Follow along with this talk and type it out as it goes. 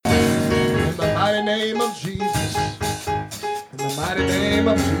mighty name of Jesus. In the mighty name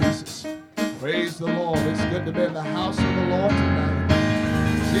of Jesus. Praise the Lord. It's good to be in the house of the Lord tonight.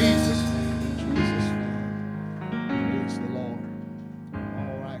 Jesus' name. Jesus' name. Praise the Lord.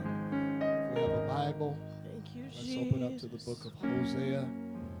 All right. If we have a Bible, let's open up to the book of Hosea,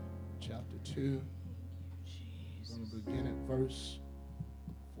 chapter 2. We're going to begin at verse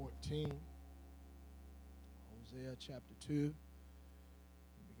 14. Hosea chapter 2,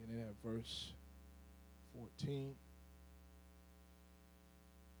 beginning at verse 14.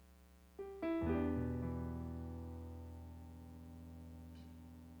 All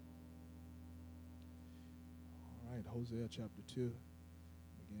right, Hosea chapter 2,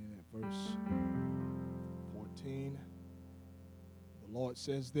 beginning at verse 14. The Lord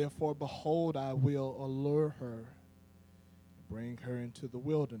says, "Therefore, behold, I will allure her and bring her into the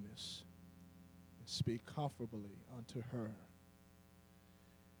wilderness and speak comfortably unto her.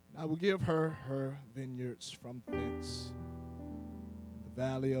 And I will give her her vineyards from thence, the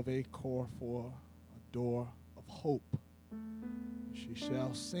valley of Achor for a door of hope. She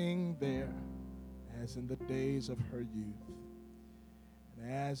shall sing there as in the days of her youth, and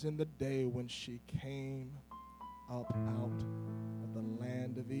as in the day when she came up out of the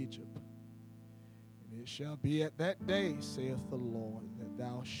land of Egypt. And it shall be at that day, saith the Lord, that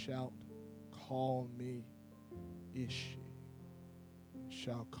thou shalt call me Ishi, and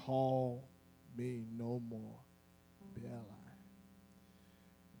shall call me no more Baali."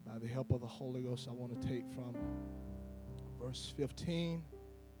 By the help of the Holy Ghost, I want to take from verse 15,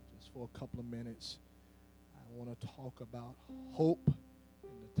 just for a couple of minutes. I want to talk about hope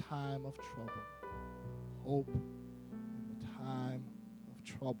in the time of trouble. Hope in the time of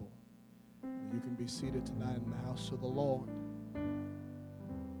trouble. You can be seated tonight in the house of the Lord.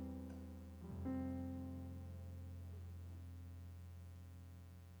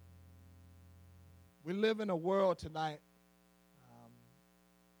 We live in a world tonight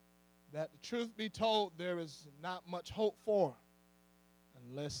that, the truth be told, there is not much hope for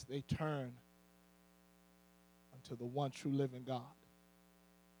unless they turn unto the one true living God.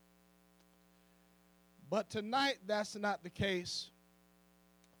 But tonight, that's not the case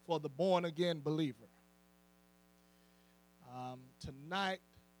for the born-again believer. Tonight,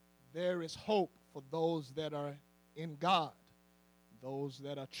 there is hope for those that are in God, those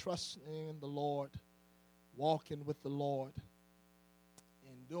that are trusting in the Lord, walking with the Lord,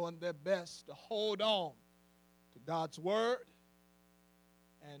 and doing their best to hold on to God's word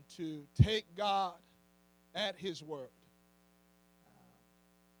and to take God at his word.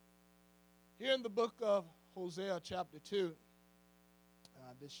 Here in the book of Hosea chapter 2,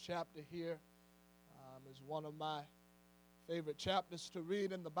 this chapter here is one of my favorite chapters to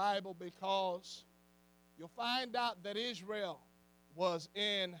read in the Bible, because you'll find out that Israel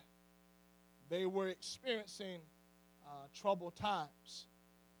they were experiencing troubled times,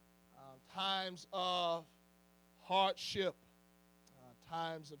 times of hardship,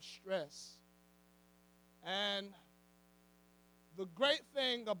 times of stress. And the great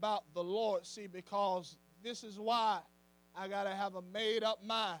thing about the Lord, see, because this is why I got to have a made-up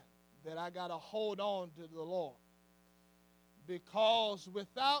mind that I got to hold on to the Lord. Because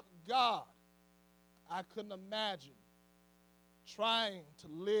without God, I couldn't imagine trying to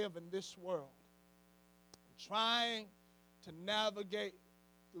live in this world, trying to navigate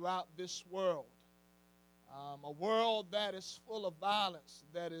throughout this world, a world that is full of violence,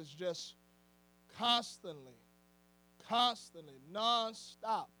 that is just constantly,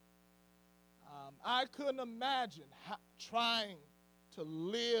 nonstop. I couldn't imagine trying to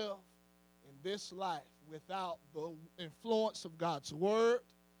live in this life without the influence of God's word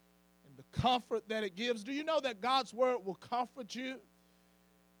and the comfort that it gives. Do you know that God's word will comfort you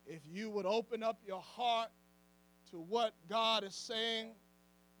if you would open up your heart to what God is saying?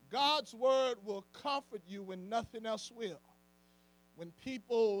 God's word will comfort you when nothing else will. When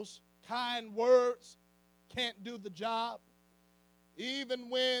people's kind words can't do the job, even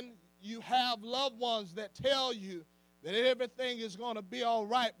when you have loved ones that tell you that everything is going to be all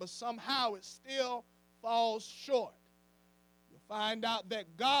right, but somehow it still falls short. You'll find out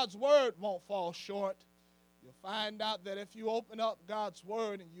that God's word won't fall short. You'll find out that if you open up God's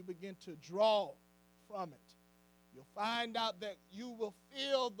word and you begin to draw from it, you'll find out that you will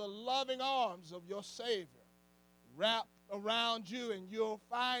feel the loving arms of your Savior wrapped around you, and you'll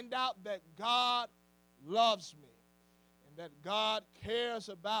find out that God loves me, and that God cares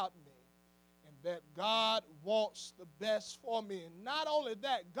about me, and that God wants the best for me. And not only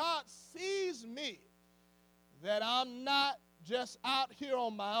that, God sees me, that I'm not just out here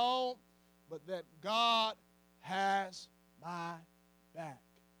on my own, but that God has my back.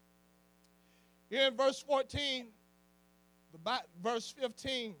 Here in verse 14, verse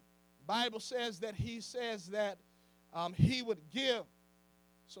 15, the Bible says that he says that he would give.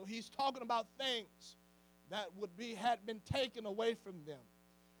 So he's talking about things that had been taken away from them.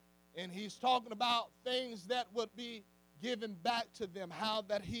 And he's talking about things that would be given back to them, how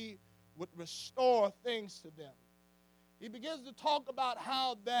that he would restore things to them. He begins to talk about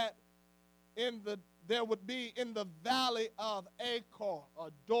how that there would be in the valley of Achor, a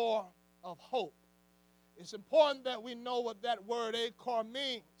door of hope. It's important that we know what that word Achor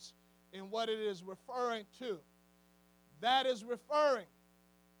means and what it is referring to. That is referring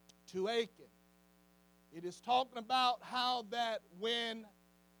to Achan. It is talking about how that when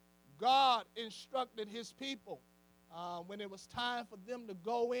God instructed his people, when it was time for them to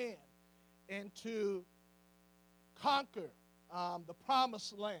go in and to conquer the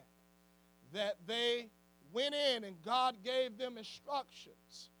promised land, that they went in and God gave them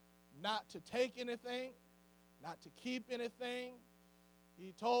instructions not to take anything, not to keep anything.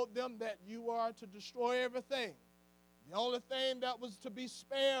 He told them that you are to destroy everything. The only thing that was to be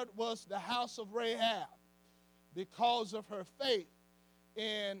spared was the house of Rahab, because of her faith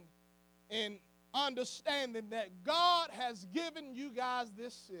in understanding that God has given you guys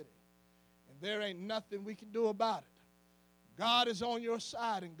this city, and there ain't nothing we can do about it. God is on your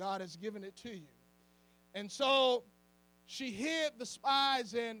side, and God has given it to you. And so she hid the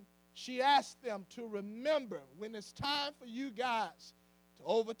spies, and she asked them to remember when it's time for you guys to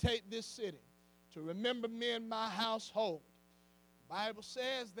overtake this city, to remember me and my household. The Bible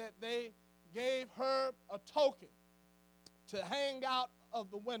says that they gave her a token to hang out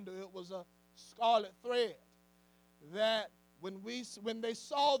of the window. It was a scarlet thread, that when they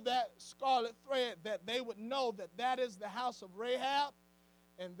saw that scarlet thread, that they would know that that is the house of Rahab,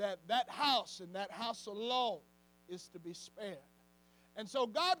 and that house and that house alone is to be spared. And so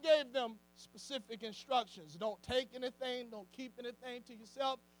God gave them specific instructions. Don't take anything, don't keep anything to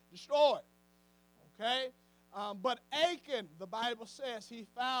yourself, destroy it. Okay? But Achan, the Bible says, he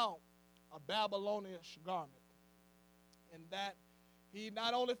found a Babylonian garment. And that he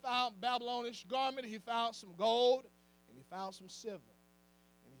not only found Babylonian garment, he found some gold and he found some silver.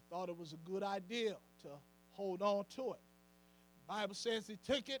 And he thought it was a good idea to hold on to it. The Bible says he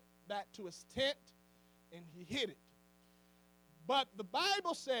took it back to his tent and he hid it. But the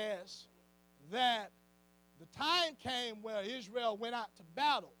Bible says that the time came where Israel went out to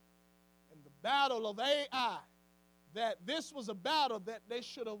battle, and the battle of Ai, that this was a battle that they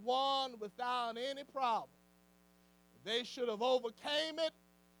should have won without any problem. They should have overcame it.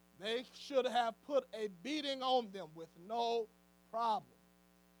 They should have put a beating on them with no problem.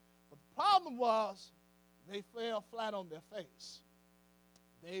 But the problem was they fell flat on their face.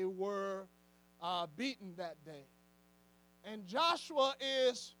 They were beaten that day. And Joshua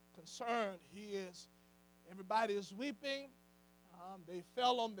is concerned. Everybody is weeping. They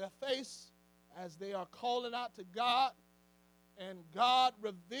fell on their face as they are calling out to God. And God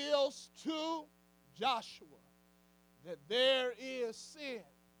reveals to Joshua that there is sin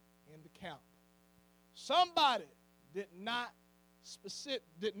in the camp. Somebody did not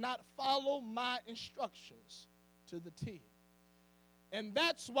follow my instructions to the T. And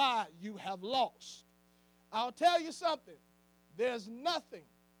that's why you have lost. I'll tell you something. There's nothing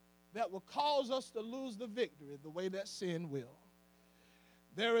that will cause us to lose the victory the way that sin will.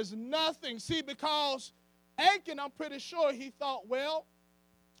 There is nothing. See, because Achan, I'm pretty sure he thought, well,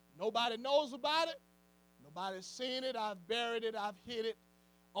 nobody knows about it. Nobody's seen it. I've buried it. I've hid it.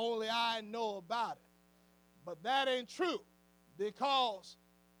 Only I know about it. But that ain't true, because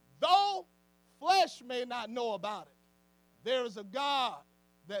though flesh may not know about it, there is a God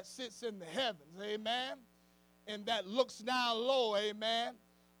that sits in the heavens, amen, and that looks down low, amen,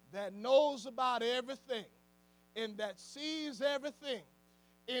 that knows about everything and that sees everything.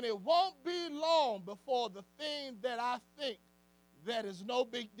 And it won't be long before the thing that I think that is no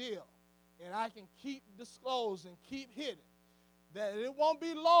big deal, and I can keep disclosing, keep hidden, that it won't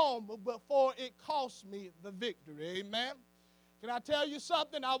be long before it costs me the victory, amen. Can I tell you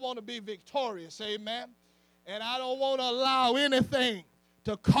something? I want to be victorious, amen. And I don't want to allow anything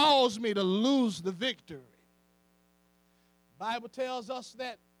to cause me to lose the victory. The Bible tells us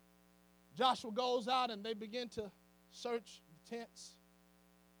that Joshua goes out and they begin to search the tents.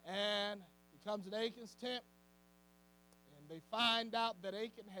 And he comes to Achan's tent, and they find out that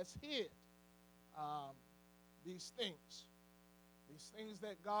Achan has hid these things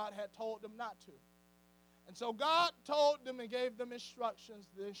that God had told them not to. And so God told them and gave them instructions.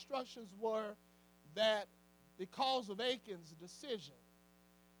 The instructions were that because of Achan's decision,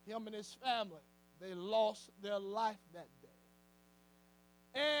 him and his family, they lost their life that day.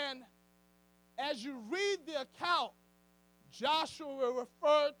 And as you read the account, Joshua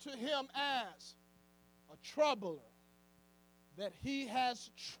referred to him as a troubler, that he has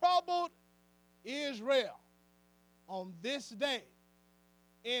troubled Israel on this day.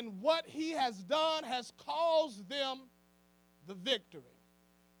 And what he has done has caused them the victory.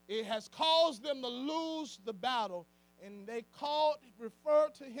 It has caused them to lose the battle. And they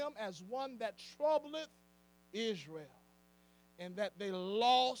referred to him as one that troubleth Israel. And that they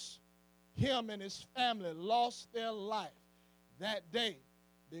lost, him and his family lost their life that day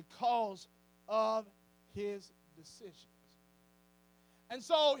because of his decisions. And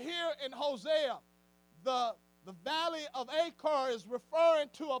so here in Hosea, the valley of Achor is referring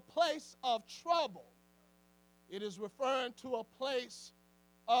to a place of trouble. It is referring to a place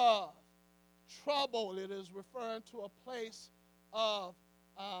of trouble. It is referring to a place of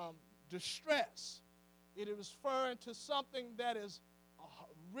distress. It is referring to something that is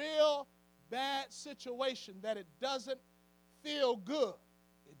a real bad situation, that it doesn't feel good.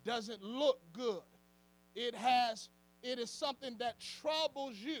 It doesn't look good. It is something that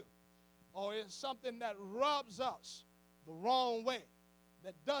troubles you, or it's something that rubs us the wrong way,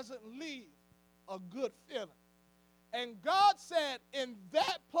 that doesn't leave a good feeling. And God said, in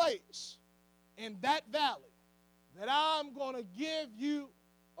that place, in that valley, that I'm going to give you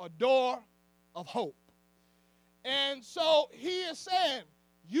a door of hope. And so he is saying,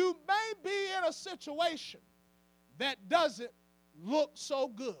 you may be in a situation that doesn't look so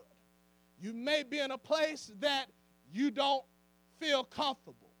good. You may be in a place that you don't feel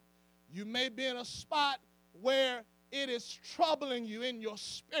comfortable. You may be in a spot where it is troubling you in your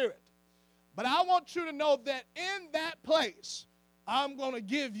spirit. But I want you to know that in that place, I'm going to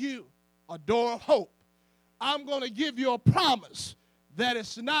give you a door of hope. I'm going to give you a promise that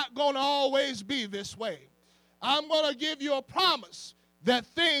it's not going to always be this way. I'm going to give you a promise that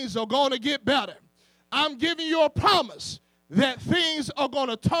things are going to get better. I'm giving you a promise that things are going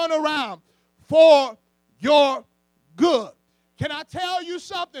to turn around for your good. Can I tell you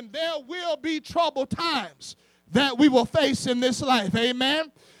something? There will be troubled times that we will face in this life.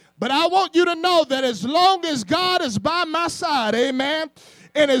 Amen. But I want you to know that as long as God is by my side, amen,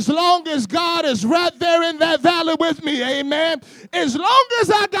 and as long as God is right there in that valley with me, amen, as long as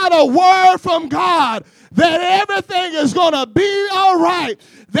I got a word from God that everything is going to be all right,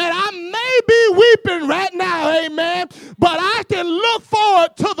 that I may be weeping right now, amen, but I can look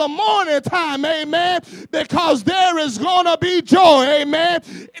forward to the morning time, amen, because there is going to be joy, amen.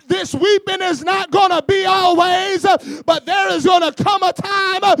 This weeping is not going to be always, but there is going to come a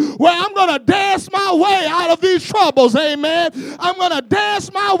time where I'm going to dance my way out of these troubles, amen. I'm going to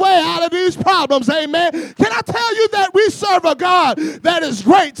dance my way out of these problems, amen. Can I tell you that we serve a God that is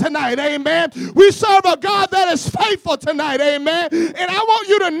great tonight, amen. We serve a God that is faithful tonight, amen. And I want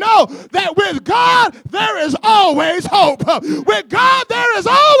you to know that with God, there is always hope. With God, there is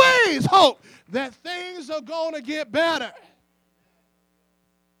always hope that things are going to get better.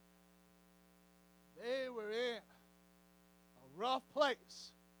 They were in a rough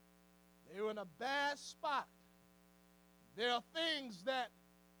place. They were in a bad spot. There are things that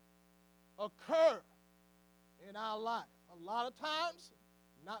occur in our life. A lot of times,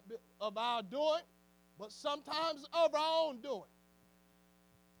 not of our doing, but sometimes of our own doing.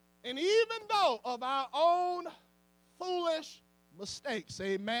 And even though of our own foolish mistakes,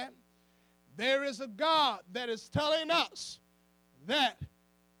 amen, there is a God that is telling us that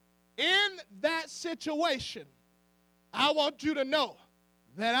in that situation, I want you to know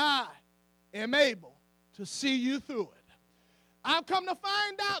that I am able to see you through it. I've come to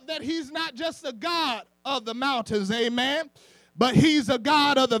find out that he's not just a God of the mountains, amen, but he's a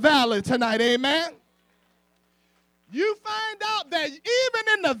God of the valley tonight, amen. You find out that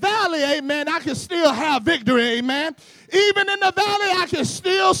even in the valley, amen, I can still have victory, amen. Even in the valley, I can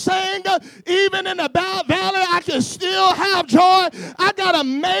still sing. Even in the valley, I can still have joy. I got a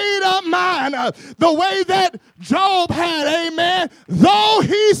made-up mind. The way that Job had, amen. Though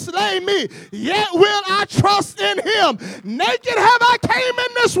he slay me, yet will I trust in him. Naked have I came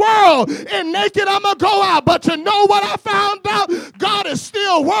in this world, and naked I'm going to go out. But you know what I found out? God is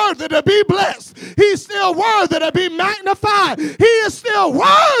still worthy to be blessed. He's still worthy to be magnified. He is still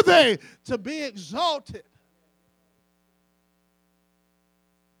worthy to be exalted.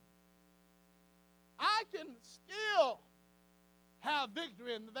 I can still have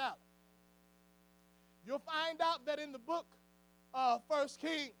victory in the valley. You'll find out that in the book of 1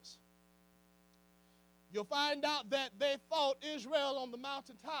 Kings, you'll find out that they fought Israel on the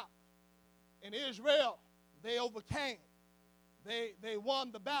mountaintop. And Israel, they overcame. They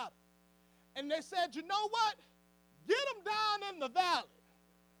won the battle. And they said, you know what? Get them down in the valley.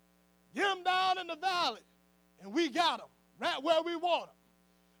 Get them down in the valley, and we got them right where we want them.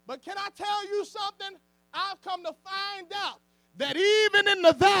 But can I tell you something? I've come to find out that even in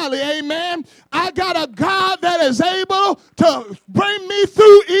the valley, amen, I got a God that is able to bring me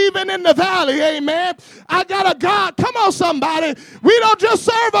through even in the valley, amen. I got a God, come on somebody, we don't just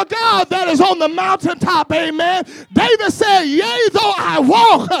serve a God that is on the mountaintop, amen. David said, yea, though I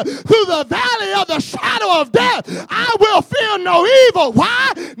walk through the valley of the shadow of death, I will fear no evil.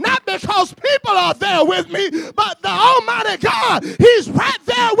 Why? Not because people are there with me, but the Almighty God, He's right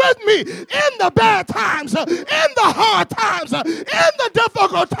there with me in the bad times, in the hard times, in the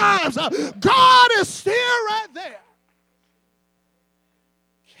difficult times. God is still right there,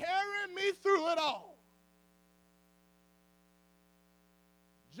 carrying me through it all.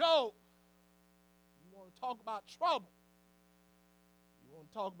 Job, you want to talk about trouble, you want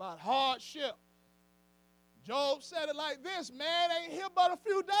to talk about hardship. Job said it like this, man, ain't here but a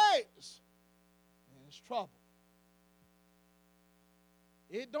few days, and it's trouble.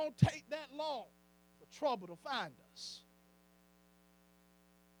 It don't take that long for trouble to find us,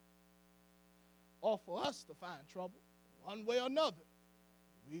 or for us to find trouble. One way or another,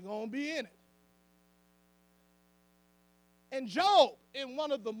 we're going to be in it. And Job, in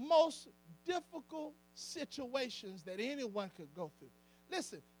one of the most difficult situations that anyone could go through.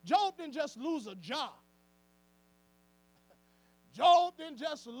 Listen, Job didn't just lose a job. Job didn't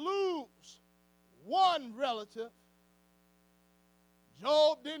just lose one relative.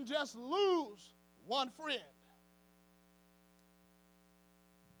 Job didn't just lose one friend.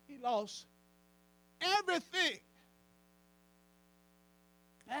 He lost everything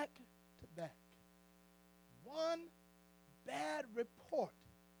back to back. One bad report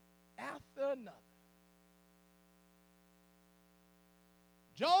after another.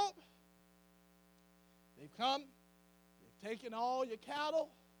 Job, they've come, they've taken all your cattle,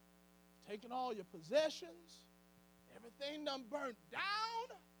 taken all your possessions, everything done burnt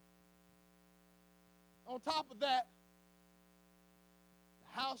down. On top of that,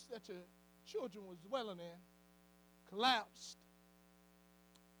 the house that your children was dwelling in collapsed.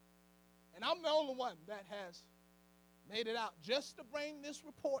 And I'm the only one that has made it out just to bring this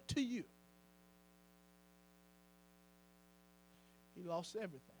report to you. He lost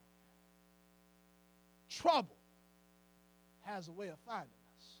everything. Trouble has a way of finding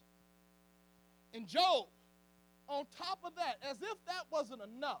us. And Job, on top of that, as if that wasn't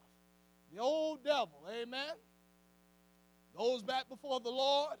enough, the old devil, amen, goes back before the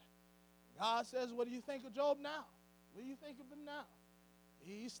Lord. God says, what do you think of Job now? What do you think of him now?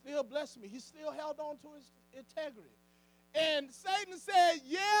 He still blessed me. He still held on to his integrity. And Satan said,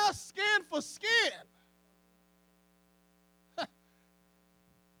 yeah, skin for skin.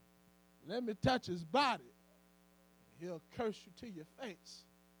 Let me touch his body. He'll curse you to your face.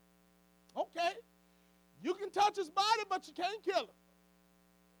 Okay. You can touch his body, but you can't kill him.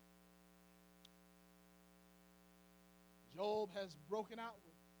 Job has broken out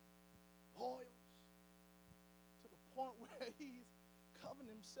with boils to the point where he's covered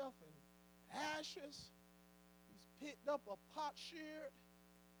himself in ashes. He's picked up a potsherd.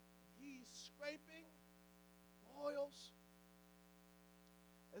 He's scraping boils.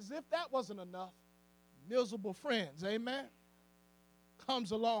 As if that wasn't enough, miserable friends, amen,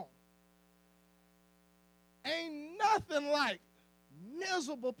 comes along. Ain't nothing like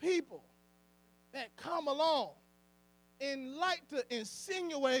miserable people that come along and like to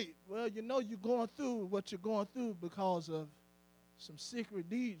insinuate, well, you know you're going through what you're going through because of some secret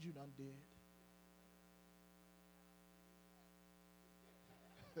deeds you done did.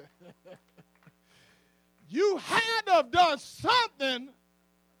 You had to have done something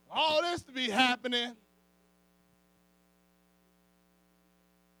for all this to be happening.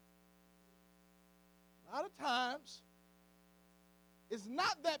 A lot of times, it's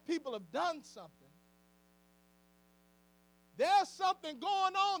not that people have done something. There's something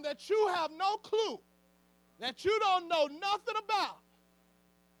going on that you have no clue, that you don't know nothing about.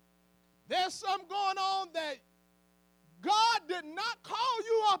 There's something going on that God did not call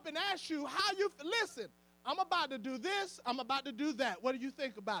you up and ask you how you feel. Listen, I'm about to do this, I'm about to do that. What do you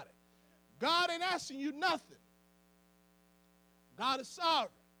think about it? God ain't asking you nothing. God is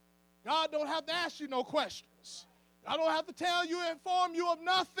sovereign. God don't have to ask you no questions. I don't have to tell you, inform you of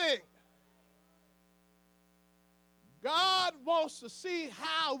nothing. God wants to see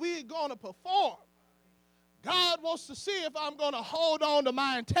how we're going to perform. God wants to see if I'm going to hold on to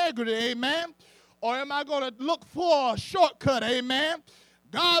my integrity, amen, or am I going to look for a shortcut, amen.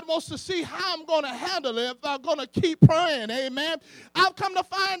 God wants to see how I'm going to handle it if I'm going to keep praying, amen. I've come to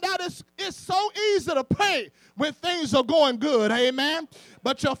find out it's so easy to pray when things are going good, amen.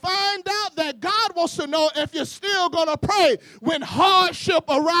 But you'll find out but that God wants to know if you're still going to pray when hardship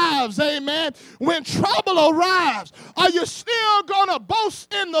arrives, amen, when trouble arrives. Are you still going to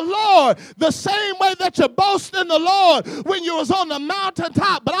boast in the Lord the same way that you boast in the Lord when you was on the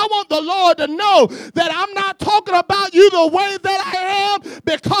mountaintop? But I want the Lord to know that I'm not talking about you the way that I am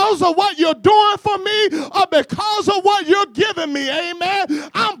because of what you're doing for me or because of what you're giving me, amen.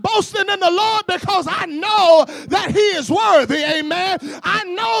 I'm boasting in the Lord because I know that he is worthy, amen. I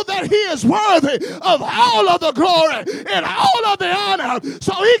know that he is worthy of all of the glory and all of the honor,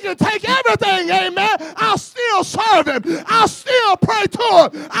 so he can take everything, amen. I'll still serve him. I'll still pray to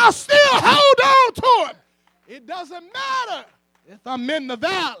him. I'll still hold on to him. It doesn't matter if I'm in the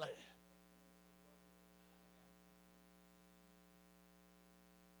valley.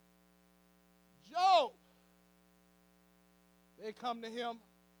 Job, they come to him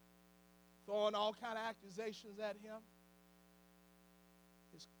throwing all kind of accusations at him.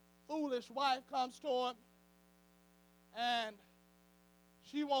 His foolish wife comes to him, and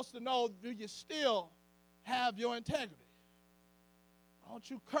she wants to know, do you still have your integrity? Don't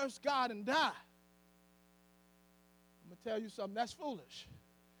you curse God and die? I'm going to tell you something, that's foolish.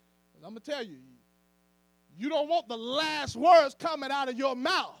 I'm going to tell you, you don't want the last words coming out of your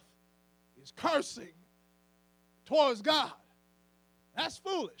mouth is cursing towards God. That's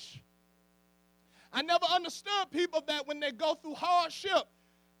foolish. I never understood people that when they go through hardship,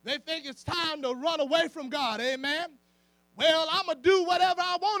 they think it's time to run away from God. Amen. Well, I'm going to do whatever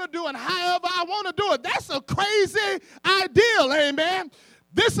I want to do and however I want to do it. That's a crazy ideal. Amen.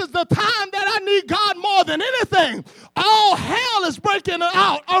 This is the time that I need God more than anything. All hell is breaking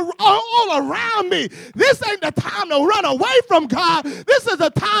out all around me. This ain't the time to run away from God. This is the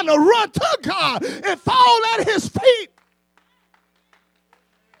time to run to God and fall at his feet.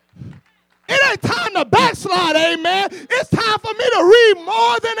 It ain't time to backslide, amen. It's time for me to read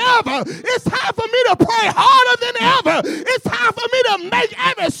more than ever. It's time for me to pray harder than ever. It's time for me to make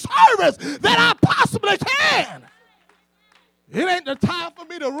every service that I possibly can. It ain't the time for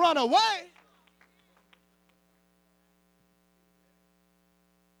me to run away.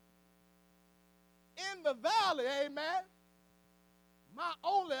 In the valley, amen, my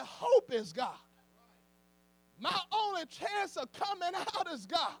only hope is God. My only chance of coming out is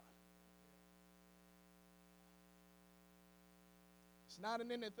God. It's not in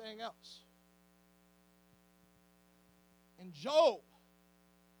anything else. In Job,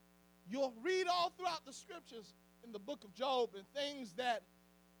 you'll read all throughout the scriptures in the book of Job and things that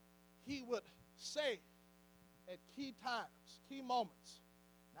he would say at key times, key moments.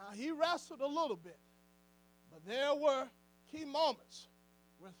 Now, he wrestled a little bit, but there were key moments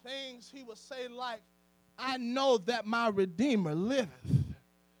where things he would say like, I know that my Redeemer liveth.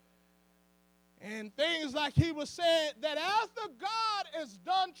 And things like he would say that after God is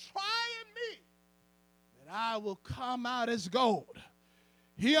done trying me, that I will come out as gold.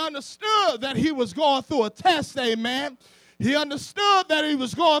 He understood that he was going through a test, amen. He understood that he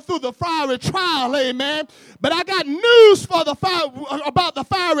was going through the fiery trial, amen. But I got news for about the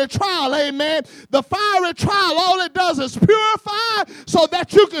fiery trial, amen. The fiery trial, all it does is purify so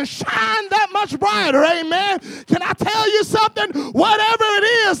that you can shine that much brighter, amen. Can I tell you something? Whatever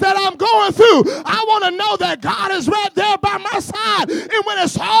it is that I'm going through, I want to know that God is right there by my side. And when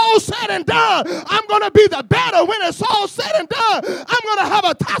it's all said and done, I'm going to be the better. When it's all said and done, I'm going to have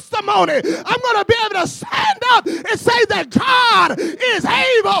a testimony. I'm going to be able to stand up and say that God is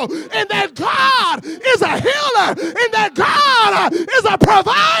able, and that God is a healer, and that God is a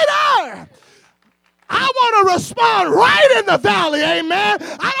provider. I want to respond right in the valley, amen.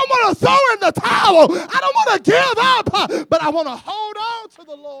 I don't want to throw in the towel. I don't want to give up, but I want to hold on to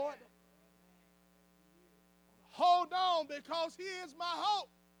the Lord. Hold on because he is my hope.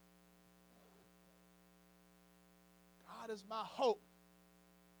 God is my hope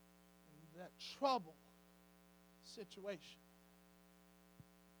in that trouble situation.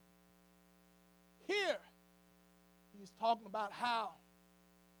 Here, he's talking about how,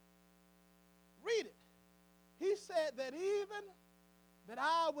 read it. He said that even that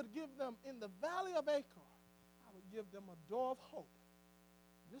I would give them in the valley of Achor, I would give them a door of hope.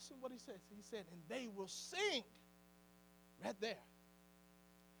 Listen what he says. He said, and they will sing right there.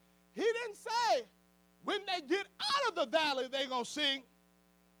 He didn't say when they get out of the valley they're going to sing.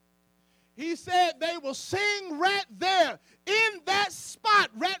 He said they will sing right there in that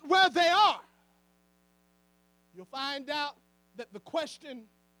spot, right where they are. You'll find out that the question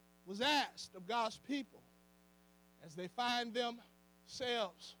was asked of God's people as they find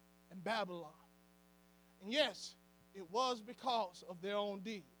themselves in Babylon. And yes, it was because of their own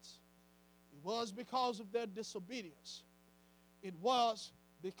deeds. It was because of their disobedience. It was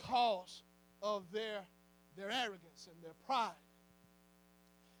because of their arrogance and their pride.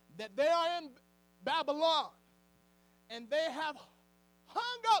 That they are in Babylon, and they have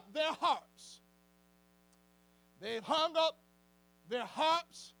hung up their harps. They've hung up their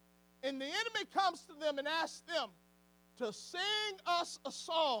harps, and the enemy comes to them and asks them to sing us a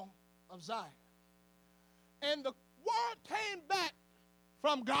song of Zion. And the word came back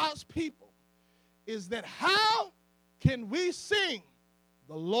from God's people is that how can we sing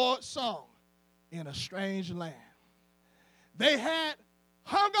the Lord's song in a strange land? They had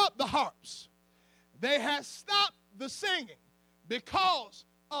hung up the harps. They had stopped the singing because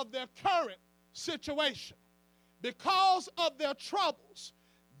of their current situation. Because of their troubles,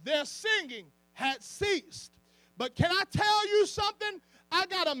 their singing had ceased. But can I tell you something? I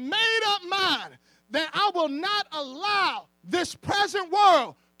got a made-up mind that I will not allow this present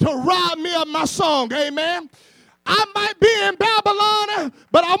world to rob me of my song. Amen. I might be in Babylon,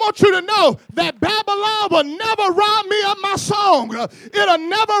 but I want you to know that Babylon will never rob me of my song. It'll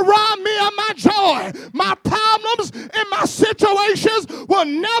never rob me of my joy. My problems and my situations will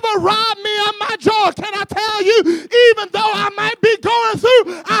never rob me of my joy. Can I tell you, even though I might be going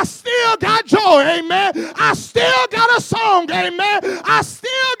through, I still got joy. Amen. I still got a song. Amen. I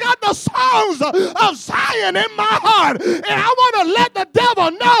still got the songs of Zion in my heart. And I want to let the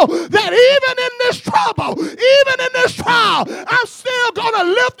devil know that even in this trouble, even in this trial, I'm still going to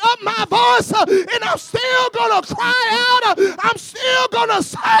lift up my voice and I'm still going to cry out. I'm still going to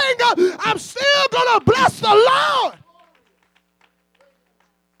sing. I'm still going to bless the Lord.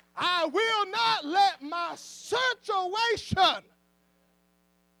 I will not let my situation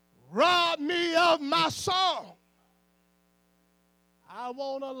rob me of my song. I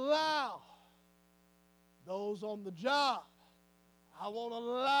won't allow those on the job. I won't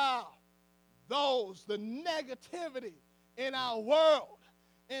allow the negativity in our world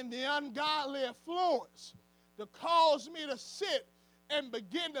and the ungodly influence to cause me to sit and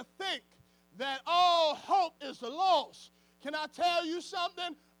begin to think that all hope is lost. Can I tell you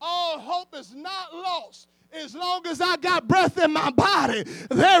something? All hope is not lost. As long as I got breath in my body,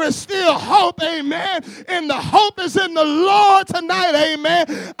 there is still hope, amen. And the hope is in the Lord tonight,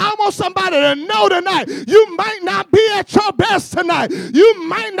 amen. I want somebody to know tonight, you might not be at your best tonight. You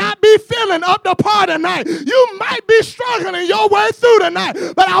might not be feeling up to par tonight. You might be struggling your way through tonight.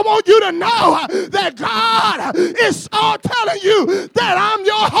 But I want you to know that God is all telling you that I'm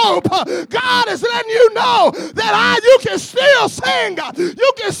your hope. God is letting you know that you can still sing.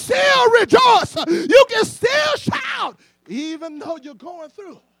 You can still rejoice. You can still shout, even though you're going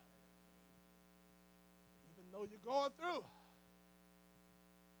through. Even though you're going through.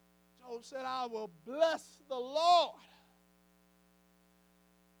 Job said, I will bless the Lord.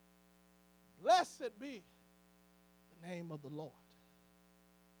 Blessed be the name of the Lord.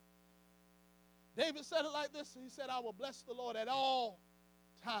 David said it like this. He said, I will bless the Lord at all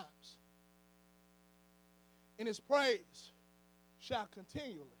times. And his praise shall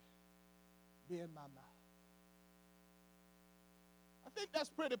continually be in my mouth. I think that's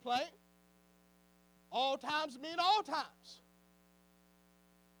pretty plain. All times mean all times.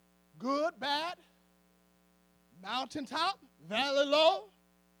 Good, bad, mountaintop, valley low.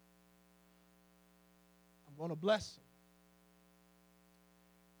 I'm going to bless him.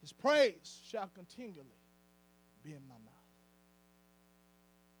 His praise shall continually be in my mouth.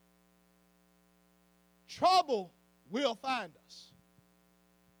 Trouble will find us.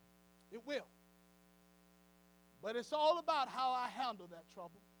 It will. But it's all about how I handle that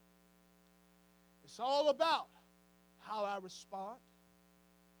trouble. It's all about how I respond.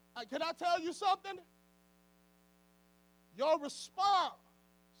 Can I tell you something? Your response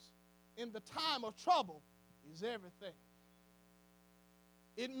in the time of trouble is everything.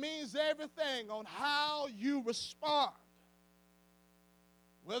 It means everything on how you respond.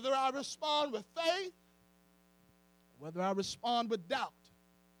 Whether I respond with faith, whether I respond with doubt,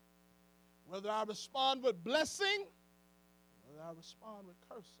 whether I respond with blessing, whether I respond with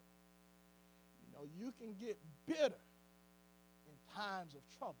cursing. You know, you can get bitter in times of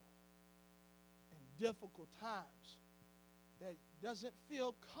trouble, in difficult times that doesn't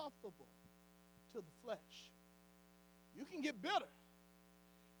feel comfortable to the flesh. You can get bitter.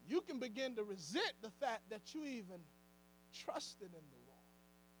 You can begin to resent the fact that you even trusted in the Lord.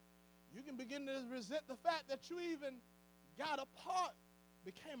 You can begin to resent the fact that you even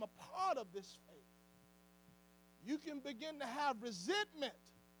became a part of this faith. You can begin to have resentment.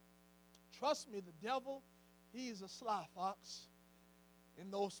 Trust me, the devil, he's a sly fox. In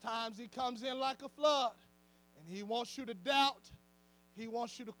those times, he comes in like a flood, and he wants you to doubt. He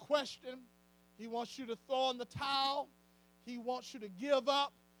wants you to question. He wants you to throw in the towel. He wants you to give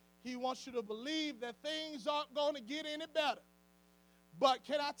up. He wants you to believe that things aren't going to get any better. But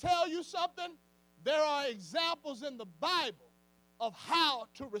can I tell you something? There are examples in the Bible of how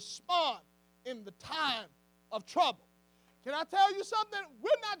to respond in the time of trouble. Can I tell you something? We're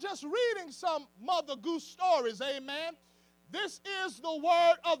not just reading some Mother Goose stories, amen. This is the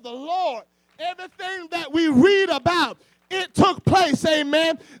word of the Lord. Everything that we read about, it took place,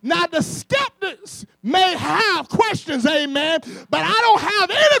 amen. Now, the skeptics may have questions, amen, but I don't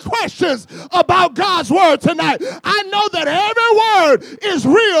have any questions about God's word tonight. I know that every word is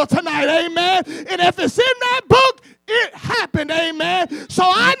real tonight, amen. And if it's in that book, it happened, amen. So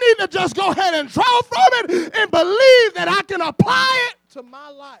I need to just go ahead and draw from it and believe that I can apply it to my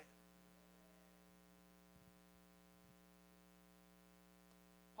life.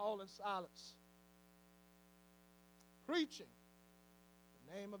 Paul and Silas preaching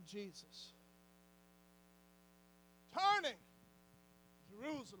the name of Jesus, turning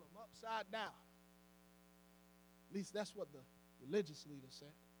Jerusalem upside down. At least that's what the religious leaders said.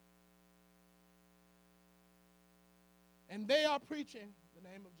 And they are preaching the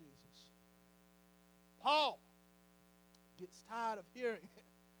name of Jesus. Paul gets tired of hearing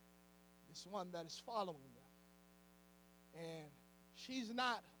this one that is following them. And she's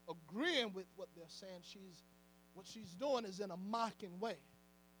not agreeing with what they're saying. What she's doing is in a mocking way.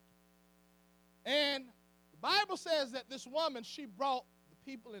 And the Bible says that this woman, she brought the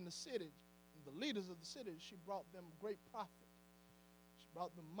people in the city, the leaders of the city, she brought them great profit. She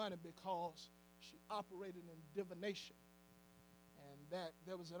brought them money because she operated in divination. And that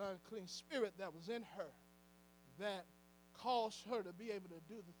there was an unclean spirit that was in her that caused her to be able to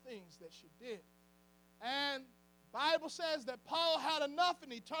do the things that she did. And the Bible says that Paul had enough,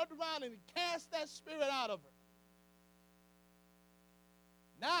 and he turned around and he cast that spirit out of her.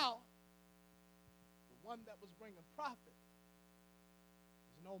 Now, the one that was bringing profit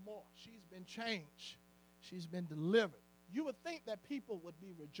is no more. She's been changed. She's been delivered. You would think that people would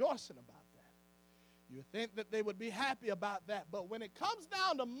be rejoicing about that. You would think that they would be happy about that. But when it comes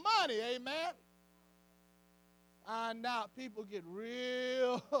down to money, amen, find out people get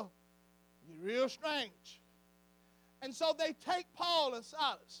real strange. And so they take Paul and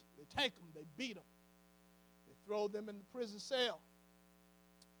Silas. They take them, they beat them. They throw them in the prison cell.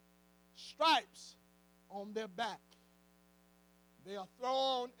 Stripes on their back. They are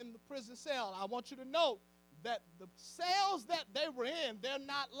thrown in the prison cell. I want you to know that the cells that they were in, they're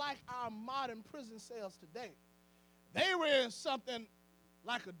not like our modern prison cells today. They were in something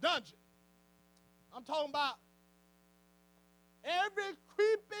like a dungeon. I'm talking about every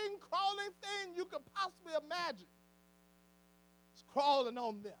creeping, crawling thing you could possibly imagine is crawling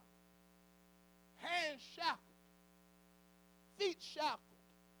on them. Hands shackled, feet shackled,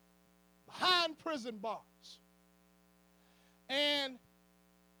 behind prison bars. And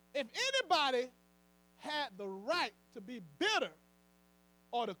if anybody had the right to be bitter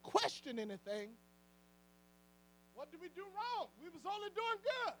or to question anything, what did we do wrong? We was only doing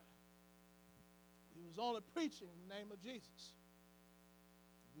good. We was only preaching in the name of Jesus.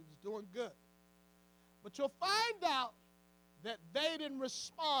 We was doing good. But you'll find out that they didn't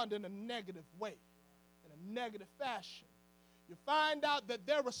respond in a negative way, in a negative fashion. You find out that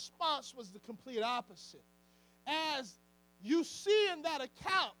their response was the complete opposite. As you see in that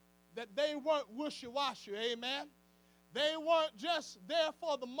account that they weren't wishy-washy, amen? They weren't just there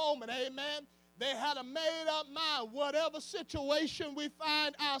for the moment, amen? They had a made-up mind. Whatever situation we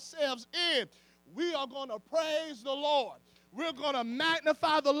find ourselves in, we are going to praise the Lord. We're going to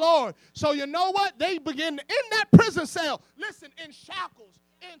magnify the Lord. So you know what? They begin in that prison cell, listen, in shackles,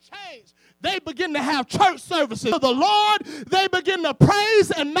 in chains, they begin to have church services. The Lord, they begin to praise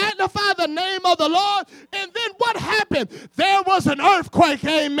and magnify the name of the Lord. And then what happened? There was an earthquake,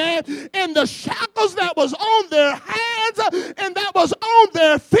 amen. And the shackles that was on their hands and that was on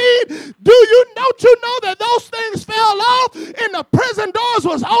their feet, don't you know that those things fell off and the prison doors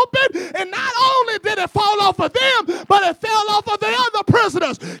was open? And not only did it fall off of them, but it fell off of the other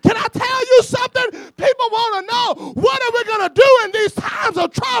prisoners. Can I tell you something? People want to know, what are we going to do in these times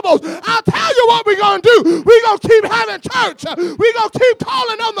of troubles? I'll tell you what we're going to do. We're going to keep having church. We're going to keep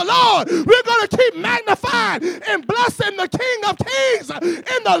calling on the Lord. We're going to keep magnifying and blessing the King of Kings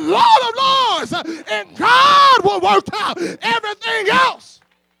and the Lord of Lords. And God will work out everything else.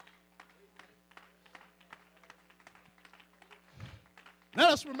 Let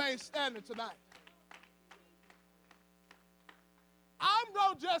us remain standing tonight. I'm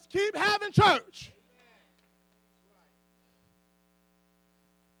going to just keep having church.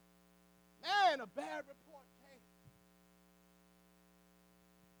 Man, a bad report came.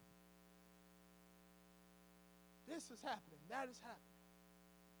 This is happening. That is happening.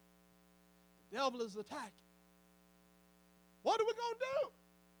 The devil is attacking. What are we going to do?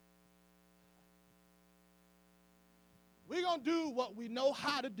 We're going to do what we know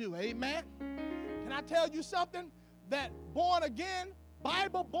how to do. Amen. Can I tell you something? That born again,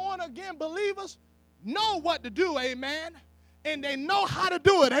 Bible born again believers know what to do. Amen. And they know how to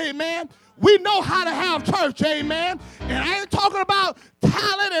do it. Amen. We know how to have church. Amen. And I ain't talking about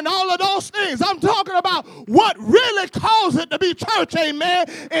talent and all of those things. I'm talking about what really calls it to be church. Amen.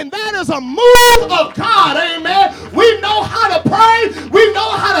 And that is a move of God. Amen. We know how to pray. We know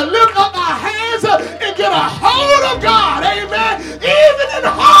how to lift up our hands and get a hold of God. Amen. Even in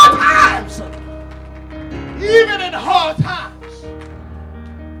hard times. Even in hard times.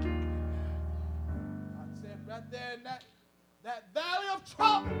 I said right there in that valley of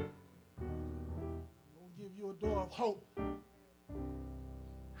trouble, I'm going to give you a door of hope.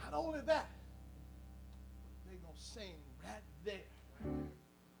 Not only that, they're going to sing right there.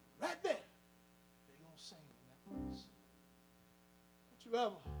 Right there. They're going to sing in that place.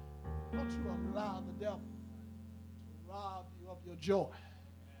 Don't you allow the devil to rob you of your joy.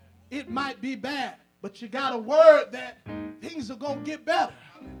 It might be bad, but you got a word that things are going to get better.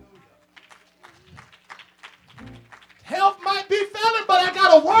 Health might be failing, but I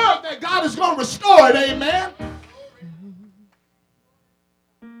got a word that God is going to restore it. Amen.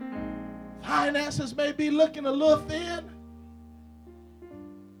 Finances may be looking a little thin.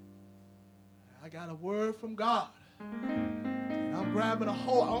 I got a word from God. And I'm grabbing a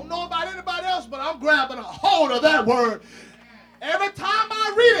hold. I don't know about anybody else, but I'm grabbing a hold of that word. Every time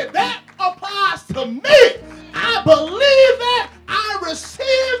I read it, that applies to me. I believe that. I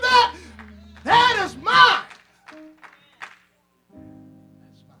receive that. That is mine.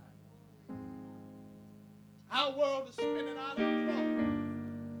 That's mine. Our world is spinning out of control.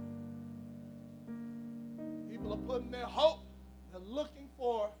 People are putting their hope. They're looking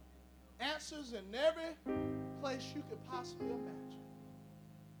for answers in every place you could possibly imagine.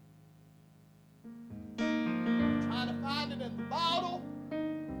 Trying to find it in the bottle.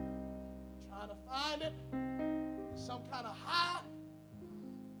 Trying to find it in some kind of high.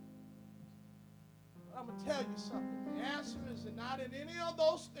 But I'm going to tell you something. The answer is not in any of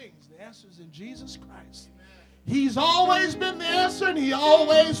those things. The answer is in Jesus Christ. Amen. He's always been the answer, and he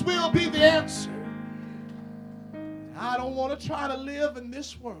always will be the answer. I don't want to try to live in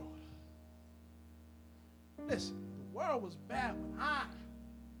this world. Listen, the world was bad when I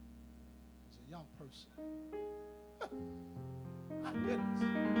was a young person. My goodness.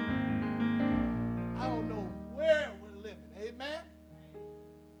 I don't know where we're living. Amen?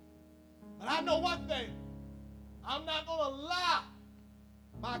 But I know one thing. I'm not going to allow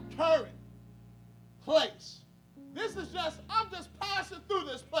my current place. I'm just passing through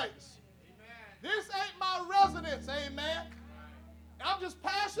this place. Amen. This ain't my residence. Amen? I'm just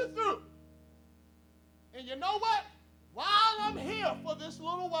passing through. And you know what? While I'm here for this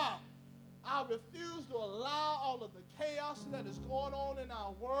little while, I refuse to allow all of the chaos that is going on in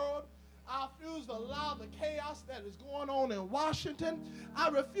our world. I refuse to allow the chaos that is going on in Washington. I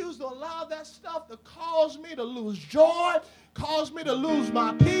refuse to allow that stuff to cause me to lose joy, cause me to lose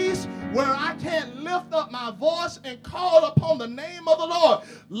my peace, where I can't lift up my voice and call upon the name of the Lord. A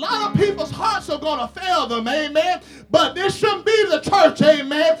lot of people's hearts are going to fail them, amen. But this shouldn't be the church,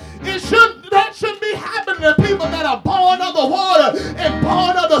 amen. That shouldn't be happening to people that are born of the water and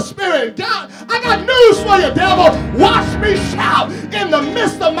born of the Spirit. God, I got news for you, devil. Watch me shout in the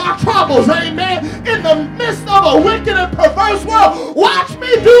midst of my troubles, amen. In the midst of a wicked and perverse world, watch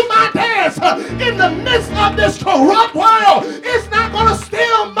me do my dance in the midst of this corrupt world. It's not going to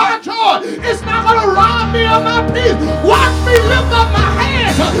steal my joy. It's not going to rob me of my peace. Watch me lift up my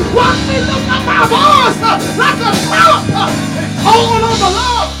hands. Watch me lift up my voice like a shout and call on the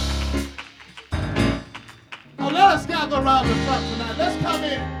Lord. Now let us gather around the front tonight. Let's come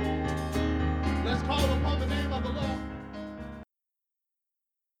in.